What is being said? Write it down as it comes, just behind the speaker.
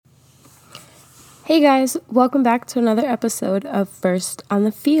Hey guys, welcome back to another episode of First on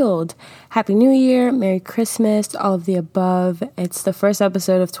the Field. Happy New Year, Merry Christmas, all of the above. It's the first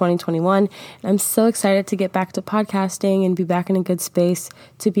episode of 2021, and I'm so excited to get back to podcasting and be back in a good space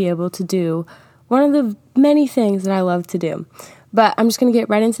to be able to do one of the many things that I love to do. But I'm just going to get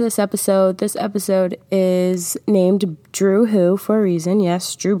right into this episode. This episode is named Drew Who for a reason.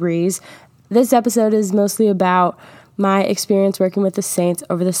 Yes, Drew Brees. This episode is mostly about my experience working with the Saints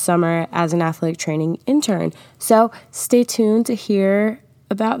over the summer as an athletic training intern. So stay tuned to hear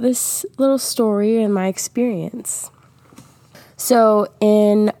about this little story and my experience. So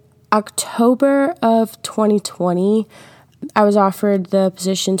in October of 2020, I was offered the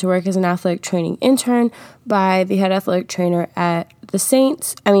position to work as an athletic training intern by the head athletic trainer at the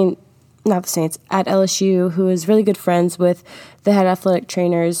Saints. Not the Saints, at LSU, who is really good friends with the head athletic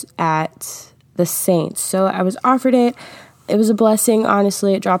trainers at the Saints. So I was offered it. It was a blessing,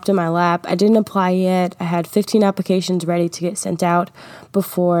 honestly. It dropped in my lap. I didn't apply yet. I had 15 applications ready to get sent out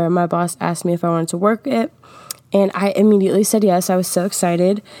before my boss asked me if I wanted to work it. And I immediately said yes. I was so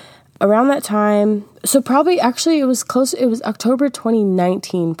excited. Around that time, it was October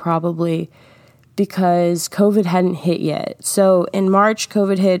 2019 probably, because COVID hadn't hit yet. So in March,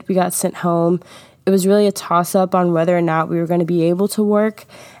 COVID hit, we got sent home. It was really a toss-up on whether or not we were going to be able to work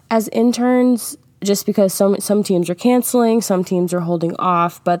as interns, just because some teams are canceling, some teams are holding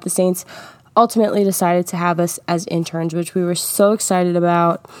off, but the Saints ultimately decided to have us as interns, which we were so excited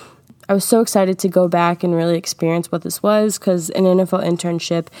about. I was so excited to go back and really experience what this was, because an NFL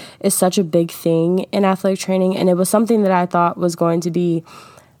internship is such a big thing in athletic training, and it was something that I thought was going to be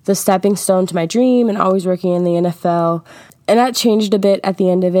the stepping stone to my dream and always working in the NFL. And that changed a bit at the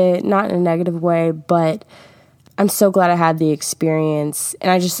end of it, not in a negative way, but I'm so glad I had the experience. And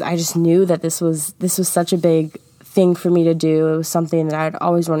I just knew that this was such a big thing for me to do. It was something that I'd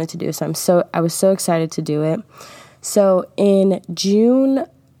always wanted to do. So I was so excited to do it. So in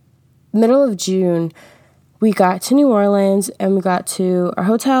middle of June, we got to New Orleans and we got to our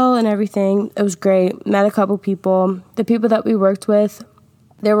hotel and everything. It was great. Met a couple people. The people that we worked with,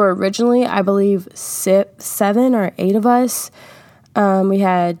 there were originally, I believe, 7 or 8 of us. We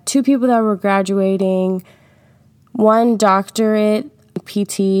had 2 people that were graduating, 1 doctorate,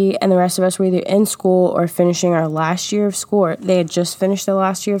 PT, and the rest of us were either in school or finishing our last year of school, or they had just finished their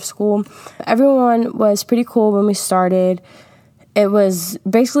last year of school. Everyone was pretty cool when we started. It was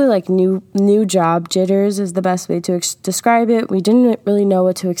basically like new job jitters is the best way to describe it. We didn't really know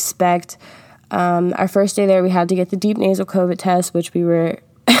what to expect. Our first day there, we had to get the deep nasal COVID test, which we were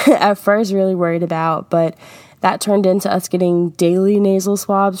at first really worried about, but that turned into us getting daily nasal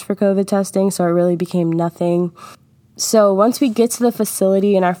swabs for COVID testing, so it really became nothing. So once we get to the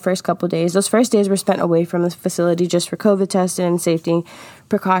facility in our first couple of days, those first days were spent away from the facility just for COVID testing and safety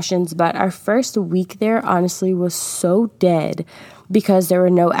precautions, but our first week there honestly was so dead because there were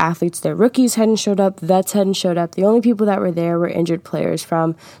no athletes there. Rookies hadn't showed up, vets hadn't showed up. The only people that were there were injured players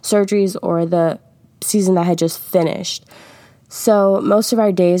from surgeries or the season that had just finished. So most of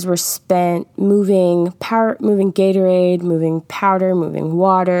our days were spent moving Gatorade, moving powder, moving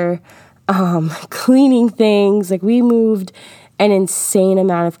water, cleaning things. Like, we moved an insane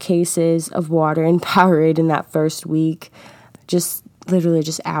amount of cases of water and Powerade in that first week. Just literally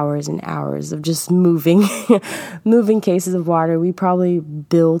just hours and hours of just moving cases of water. We probably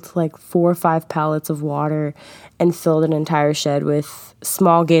built like 4 or 5 pallets of water and filled an entire shed with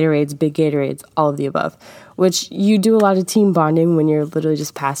small Gatorades, big Gatorades, all of the above, which you do a lot of team bonding when you're literally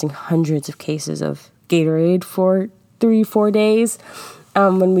just passing hundreds of cases of Gatorade for 3-4 days.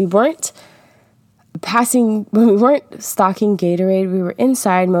 When we weren't stocking Gatorade, we were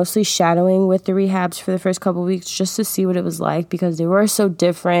inside mostly shadowing with the rehabs for the first couple of weeks just to see what it was like, because they were so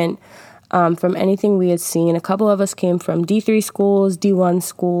different from anything we had seen. A couple of us came from D3 schools, D1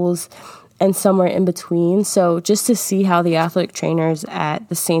 schools, and somewhere in between. So just to see how the athletic trainers at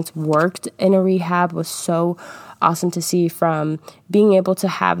the Saints worked in a rehab was so awesome to see, from being able to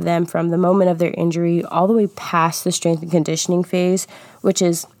have them from the moment of their injury all the way past the strength and conditioning phase, which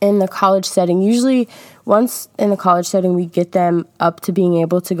is in the college setting. Usually once in the college setting, we get them up to being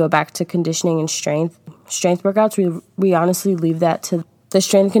able to go back to conditioning and strength workouts. We honestly leave that to the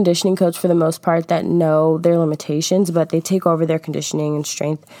strength and conditioning coach for the most part that know their limitations, but they take over their conditioning and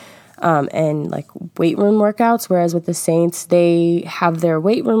strength and like weight room workouts. Whereas with the Saints, they have their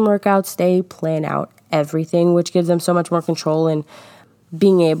weight room workouts. They plan out everything, which gives them so much more control and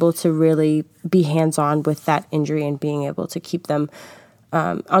being able to really be hands-on with that injury and being able to keep them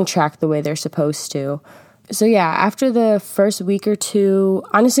on track the way they're supposed to. So yeah, after the first week or two,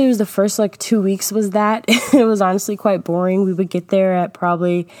 honestly, it was the first 2 weeks was that. It was honestly quite boring. We would get there at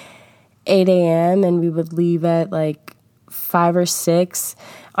probably 8 a.m. and we would leave at like 5 or 6.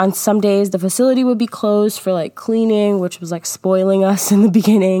 On some days, the facility would be closed for like cleaning, which was like spoiling us in the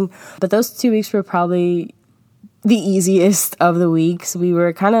beginning. But those 2 weeks were probably the easiest of the weeks. We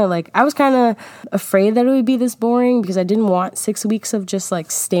were kind of like, I was kind of afraid that it would be this boring because I didn't want 6 weeks of just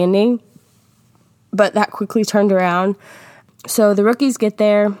like standing. But that quickly turned around. So the rookies get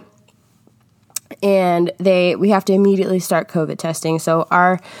there and we have to immediately start COVID testing. So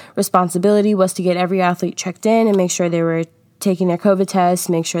our responsibility was to get every athlete checked in and make sure they were taking their COVID tests,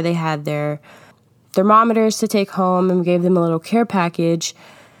 make sure they had their thermometers to take home, and we gave them a little care package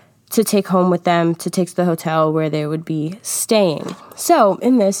to take home with them to take to the hotel where they would be staying. So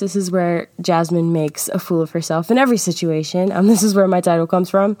in this is where Jasmine makes a fool of herself in every situation. This is where my title comes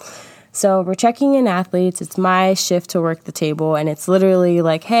from. So we're checking in athletes. It's my shift to work the table, and it's literally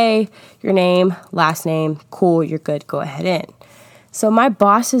like, hey, your name, last name, cool, you're good, go ahead in. So my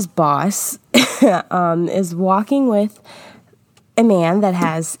boss's boss is walking with a man that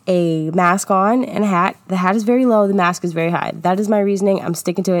has a mask on and a hat. The hat is very low, the mask is very high. That is my reasoning. I'm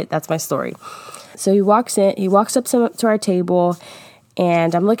sticking to it. That's my story. So he walks up to our table,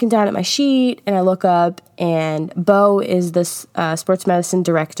 and I'm looking down at my sheet, and I look up, and Bo is this sports medicine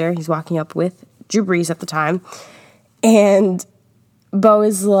director. He's walking up with Drew Brees at the time. And Bo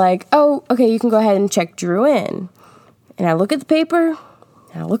is like, oh, okay, you can go ahead and check Drew in. And I look at the paper,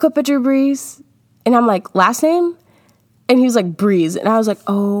 and I look up at Drew Brees, and I'm like, last name? And he was like, Brees. And I was like,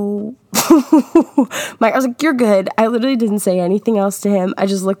 oh. I was like, you're good. I literally didn't say anything else to him. I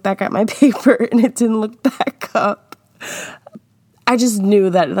just looked back at my paper, and it didn't look back up. I just knew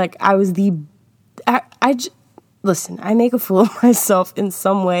that, like, I was listen, I make a fool of myself in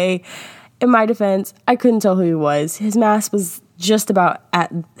some way. In my defense, I couldn't tell who he was. His mask was just about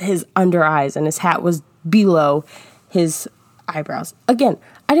at his under eyes, and his hat was below his eyebrows. Again,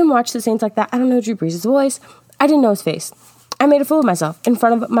 I didn't watch the Saints like that. I don't know Drew Brees' voice. I didn't know his face. I made a fool of myself in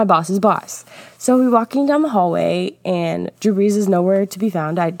front of my boss's boss. So we're walking down the hallway, and Drew Brees is nowhere to be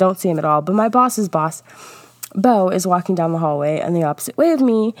found. I don't see him at all. But my boss's boss, Bo, is walking down the hallway on the opposite way of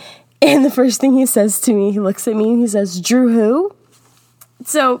me. And the first thing he says to me, he looks at me and he says, Drew who?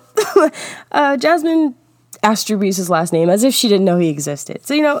 So Jasmine asked Drew Brees' last name as if she didn't know he existed.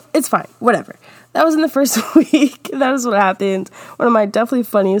 So, it's fine. Whatever. That was in the first week. That is what happened. One of my definitely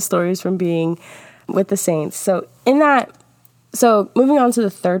funniest stories from being with the Saints. So moving on to the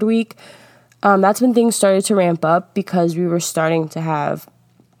third week, that's when things started to ramp up because we were starting to have,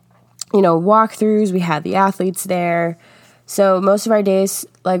 walkthroughs. We had the athletes there. So most of our days,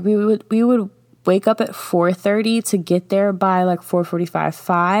 like we would wake up at 4:30 to get there by like 4:45,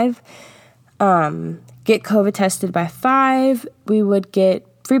 5. Get COVID tested by 5. We would get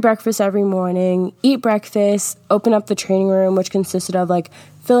free breakfast every morning, eat breakfast, open up the training room, which consisted of like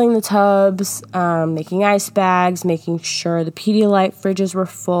filling the tubs, making ice bags, making sure the Pedialyte fridges were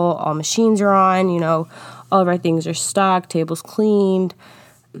full, all machines are on, all of our things are stocked, tables cleaned,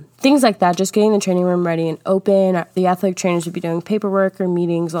 things like that, just getting the training room ready and open. The athletic trainers would be doing paperwork or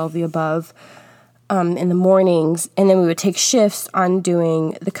meetings, all of the above, in the mornings. And then we would take shifts on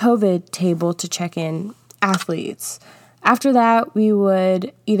doing the COVID table to check in athletes. After that, we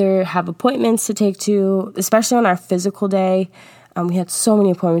would either have appointments to take to, especially on our physical day. We had so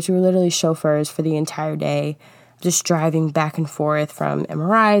many appointments. We were literally chauffeurs for the entire day, just driving back and forth from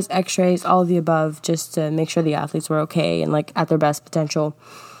MRIs, x-rays, all of the above, just to make sure the athletes were okay and like at their best potential.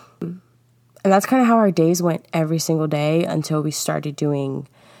 And that's kind of how our days went every single day until we started doing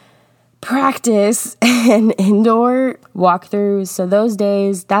practice and indoor walkthroughs. So those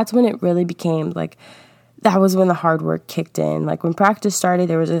days, that's when it really became like, that was when the hard work kicked in. Like when practice started,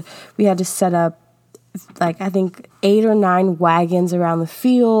 we had to set up like I think 8 or 9 wagons around the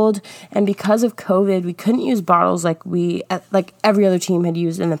field. And because of COVID, we couldn't use bottles like every other team had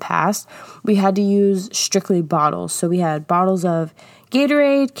used in the past. We had to use strictly bottles. So we had bottles of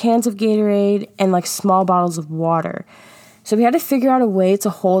Gatorade, cans of Gatorade, and like small bottles of water. So we had to figure out a way to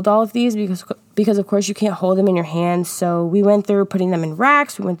hold all of these because of course you can't hold them in your hands. So we went through putting them in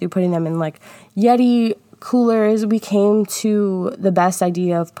racks. We went through putting them in like Yeti coolers. We came to the best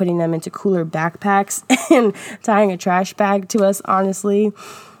idea of putting them into cooler backpacks and tying a trash bag to us, honestly,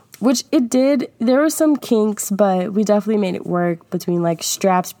 which it did. There were some kinks, but we definitely made it work between like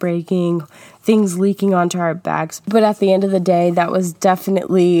straps breaking, things leaking onto our bags. But at the end of the day, that was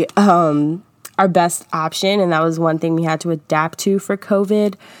definitely our best option. And that was one thing we had to adapt to for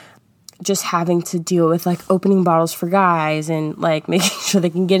COVID. Just having to deal with like opening bottles for guys and like making sure they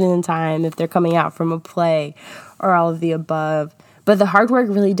can get in time if they're coming out from a play or all of the above. But the hard work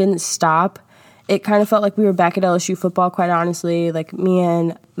really didn't stop. it kind of felt like we were back at LSU football, quite honestly. Like, me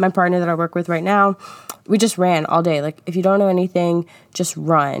and my partner that I work with right now, we just ran all day. Like, if you don't know anything, just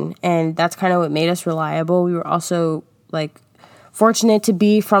run. And that's kind of what made us reliable. We were also, like, fortunate to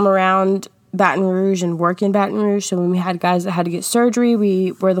be from around Baton Rouge and work in Baton Rouge. So when we had guys that had to get surgery,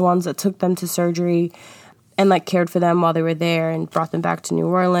 we were the ones that took them to surgery and, like, cared for them while they were there and brought them back to New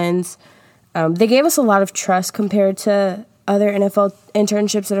Orleans. They gave us a lot of trust compared to other NFL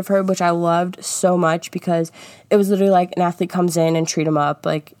internships that I've heard, which I loved so much, because it was literally like an athlete comes in and treat him up.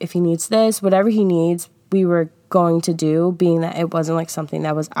 Like, if he needs this, whatever he needs, we were going to do, being that it wasn't like something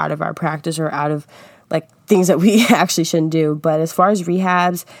that was out of our practice or out of like things that we actually shouldn't do. But as far as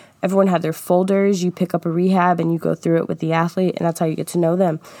rehabs, everyone had their folders. You pick up a rehab and you go through it with the athlete, and that's how you get to know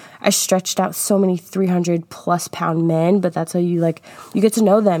them. I stretched out so many 300+ pound men, but that's how you get to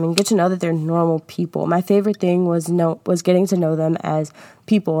know them and get to know that they're normal people. My favorite thing was getting to know them as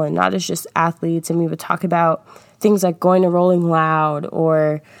people and not as just athletes. And we would talk about things like going to Rolling Loud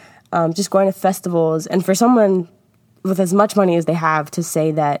or just going to festivals. And for someone with as much money as they have to say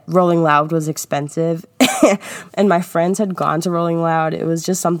that Rolling Loud was expensive and my friends had gone to Rolling Loud, it was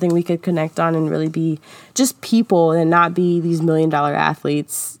just something we could connect on and really be just people and not be these $1 million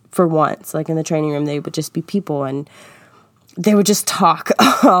athletes for once. Like, in the training room, they would just be people and they would just talk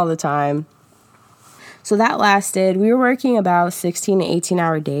all the time. So that lasted, we were working about 16 to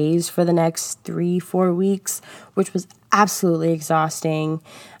 18-hour days for the next 3-4 weeks, which was absolutely exhausting.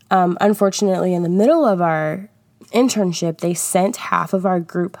 Unfortunately, in the middle of our internship, they sent half of our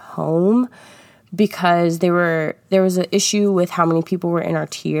group home because there was an issue with how many people were in our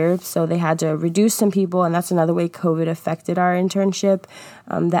tier. So they had to reduce some people, and that's another way COVID affected our internship,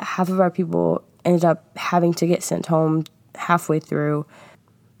 that half of our people ended up having to get sent home halfway through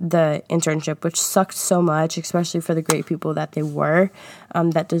the internship, which sucked so much, especially for the great people that they were,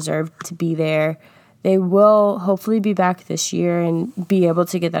 that deserved to be there. They will hopefully be back this year and be able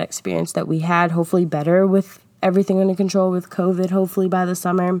to get that experience that we had, hopefully better with everything under control with COVID, hopefully by the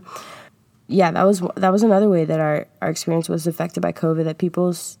summer. Yeah, that was another way that our experience was affected by COVID, that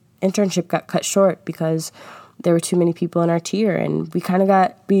people's internship got cut short because there were too many people in our tier. And we kind of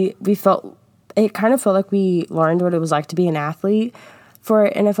felt like we learned what it was like to be an athlete for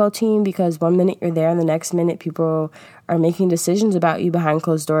an NFL team, because one minute you're there and the next minute people are making decisions about you behind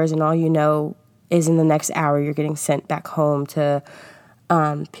closed doors, and all you know is in the next hour you're getting sent back home to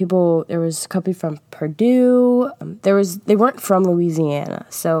people. There was a couple from Purdue. They weren't from Louisiana.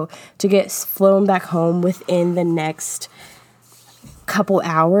 So to get flown back home within the next couple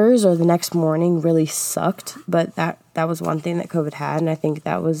hours or the next morning really sucked. But that was one thing that COVID had. And I think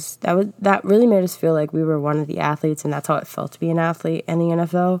that really made us feel like we were one of the athletes, and that's how it felt to be an athlete in the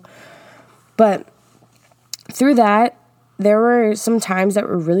NFL. But through that, there were some times that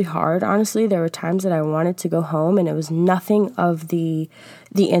were really hard, honestly. There were times that I wanted to go home, and it was nothing of the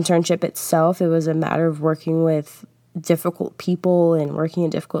internship itself. It was a matter of working with difficult people and working in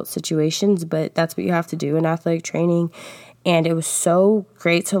difficult situations, but that's what you have to do in athletic training. And it was so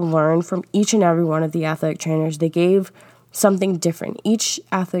great to learn from each and every one of the athletic trainers. They gave something different. Each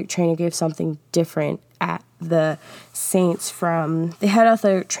athletic trainer gave something different at the Saints. From the head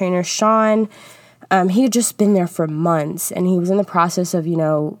athletic trainer, Sean, he had just been there for months, and he was in the process of,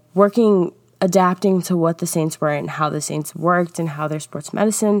 adapting to what the Saints were and how the Saints worked and how their sports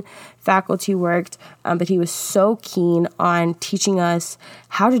medicine faculty worked. But he was so keen on teaching us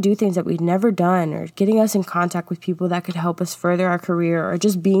how to do things that we'd never done, or getting us in contact with people that could help us further our career, or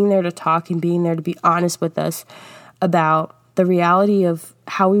just being there to talk and being there to be honest with us about the reality of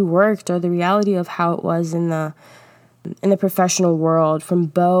how we worked, or the reality of how it was in the professional world. From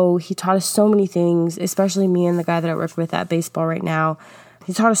Bo, he taught us so many things, especially me and the guy that I work with at baseball right now.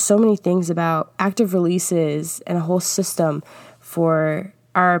 He taught us so many things about active releases and a whole system for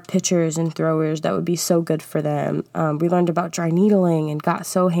our pitchers and throwers that would be so good for them. We learned about dry needling and got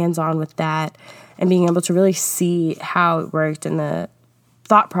so hands-on with that, and being able to really see how it worked and the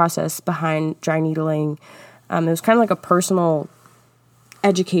thought process behind dry needling. It was kind of like a personal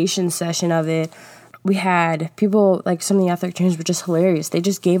education session of it. We had people, like some of the athletic trainers were just hilarious. They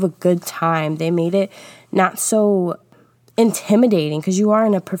just gave a good time. They made it not so intimidating, because you are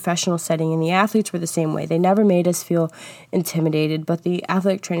in a professional setting, and the athletes were the same way. They never made us feel intimidated, but the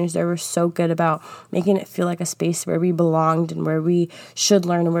athletic trainers there were so good about making it feel like a space where we belonged and where we should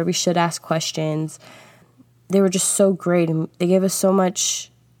learn and where we should ask questions. They were just so great, and they gave us so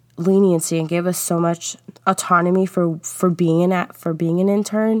much leniency and gave us so much autonomy for being an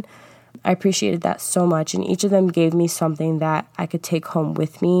intern. I appreciated that so much, and each of them gave me something that I could take home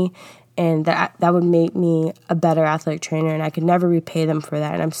with me and that would make me a better athletic trainer, and I could never repay them for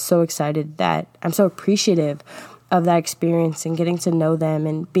that. And I'm so excited I'm so appreciative of that experience and getting to know them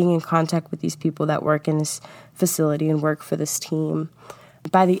and being in contact with these people that work in this facility and work for this team.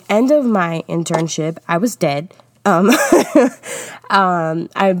 By the end of my internship, I was dead. I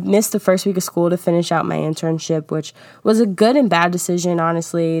missed the first week of school to finish out my internship, which was a good and bad decision,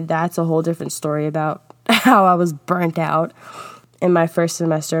 honestly. That's a whole different story about how I was burnt out in my first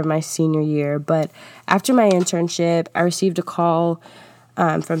semester of my senior year. But after my internship, I received a call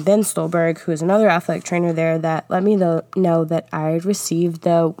from Ben Stolberg, who is another athletic trainer there, that let me know that I had received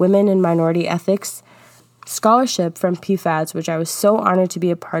the Women in Minority Ethics scholarship from PFADS, which I was so honored to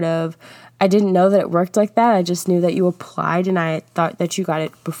be a part of. I didn't know that it worked like that. I just knew that you applied, and I thought that you got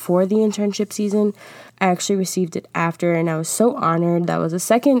it before the internship season. I actually received it after, and I was so honored. That was the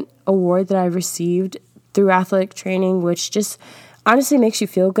second award that I received through athletic training, which just honestly makes you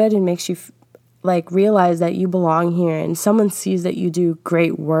feel good and makes you realize that you belong here, and someone sees that you do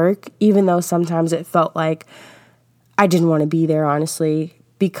great work, even though sometimes it felt like I didn't want to be there, honestly,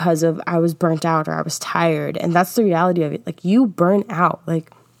 because of I was burnt out or I was tired. And that's the reality of it. Like, you burn out,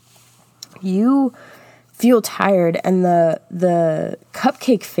 like you feel tired, and the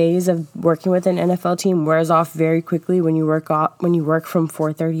cupcake phase of working with an NFL team wears off very quickly when you work from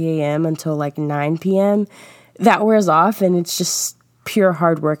 4:30 a.m. until 9 p.m. That wears off, and it's just pure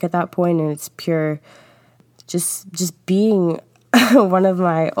hard work at that point, and it's pure just being one of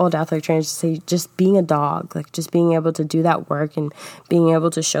my old athletic trainers say, just being a dog, just being able to do that work and being able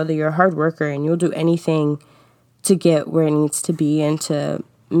to show that you're a hard worker and you'll do anything to get where it needs to be and to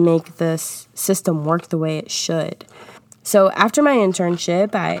make this system work the way it should. So after my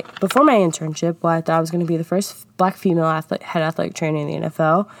internship, before my internship, I thought I was going to be the first Black female head athletic trainer in the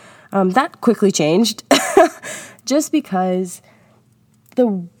NFL. That quickly changed just because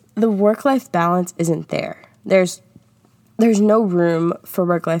the work-life balance isn't there. There's no room for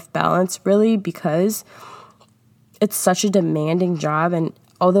work-life balance, really, because it's such a demanding job, and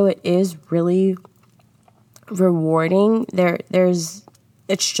although it is really rewarding,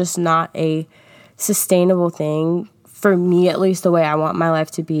 it's just not a sustainable thing for me, at least the way I want my life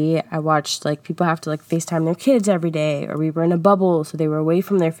to be. I watched people have to FaceTime their kids every day, or we were in a bubble, so they were away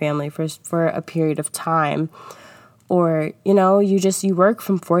from their family for a period of time. Or, you work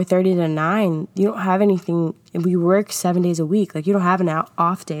from 4:30 to 9. You don't have anything. We work 7 days a week. You don't have an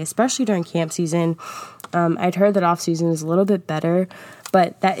off day, especially during camp season. I'd heard that off season is a little bit better,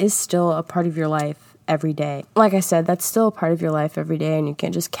 but that is still a part of your life every day. Like I said, that's still a part of your life every day, and you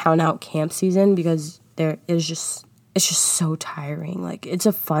can't just count out camp season because it's just so tiring. It's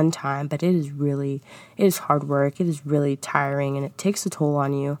a fun time, but it is hard work. It is really tiring, and it takes a toll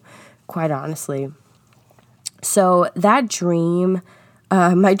on you, quite honestly. So that dream,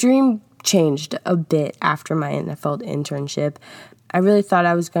 my dream changed a bit after my NFL internship. I really thought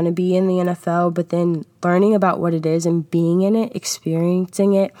I was going to be in the NFL, but then learning about what it is and being in it,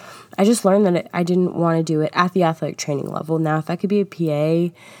 experiencing it, I just learned that I didn't want to do it at the athletic training level. Now, if I could be a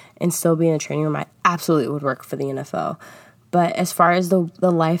PA and still be in a training room, I absolutely would work for the NFL. But as far as the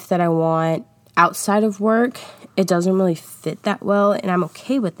life that I want outside of work, it doesn't really fit that well, and I'm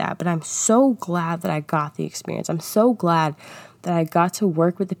okay with that. But I'm so glad that I got the experience. I'm so glad that I got to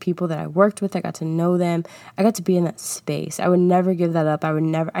work with the people that I worked with. I got to know them. I got to be in that space. I would never give that up. I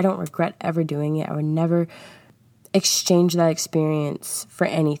don't regret ever doing it. I would never exchange that experience for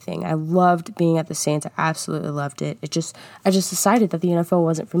anything. I loved being at the Saints. I absolutely loved it. I just decided that the NFL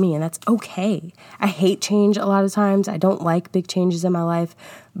wasn't for me, and that's okay. I hate change a lot of times. I don't like big changes in my life,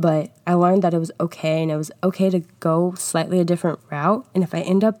 but I learned that it was okay, and it was okay to go slightly a different route. And if I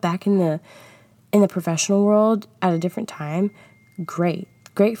end up back in the professional world at a different time, great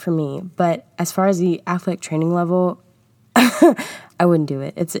for me. But as far as the athletic training level, I wouldn't do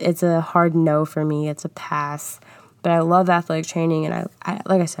it. It's a hard no for me. It's a pass. But I love athletic training, and I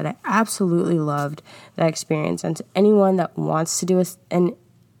like I said, I absolutely loved that experience. And to anyone that wants to do an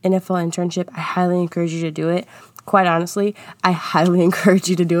NFL internship, I highly encourage you to do it. Quite honestly, I highly encourage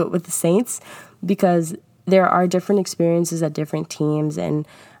you to do it with the Saints, because there are different experiences at different teams, and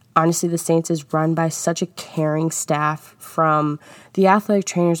honestly, the Saints is run by such a caring staff, from the athletic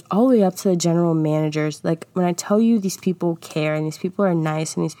trainers all the way up to the general managers. When I tell you these people care, and these people are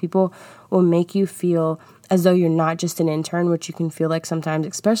nice, and these people will make you feel as though you're not just an intern, which you can feel like sometimes,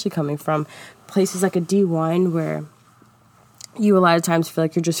 especially coming from places like a D1 where you a lot of times feel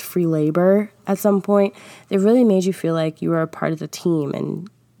like you're just free labor at some point. They really made you feel like you were a part of the team, and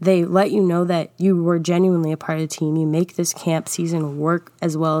they let you know that you were genuinely a part of the team. You make this camp season work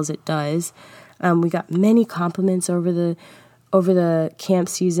as well as it does. We got many compliments over over the camp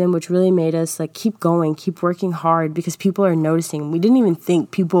season, which really made us like keep going, keep working hard, because people are noticing. We didn't even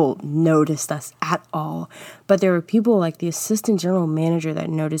think people noticed us at all, but there were people like the assistant general manager that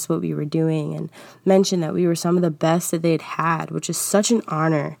noticed what we were doing and mentioned that we were some of the best that they'd had, which is such an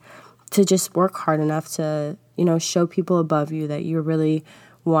honor to just work hard enough to, show people above you that you really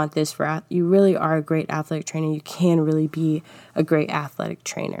want this you really are a great athletic trainer. You can really be a great athletic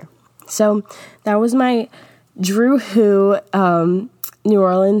trainer. So that was my Drew Who New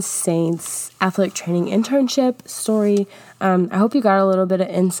Orleans Saints athletic training internship story. I hope you got a little bit of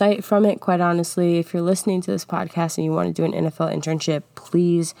insight from it. Quite honestly, if you're listening to this podcast and you want to do an NFL internship,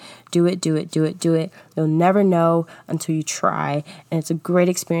 please do it. You'll never know until you try. And it's a great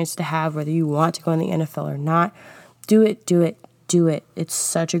experience to have, whether you want to go in the NFL or not. Do it. It's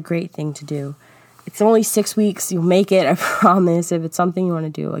such a great thing to do. It's only 6 weeks. You'll make it, I promise. If it's something you want to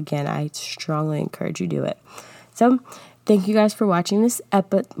do, again, I strongly encourage you to do it. So thank you guys for watching this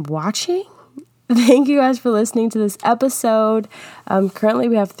Thank you guys for listening to this episode. Currently,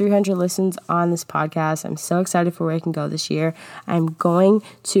 we have 300 listens on this podcast. I'm so excited for where I can go this year. I'm going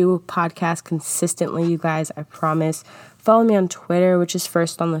to podcast consistently, you guys, I promise. Follow me on Twitter, which is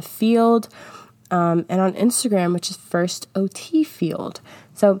First on the Field, and on Instagram, which is First OT Field.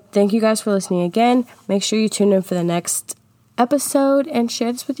 So thank you guys for listening again. Make sure you tune in for the next episode and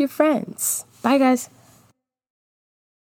share this with your friends. Bye, guys.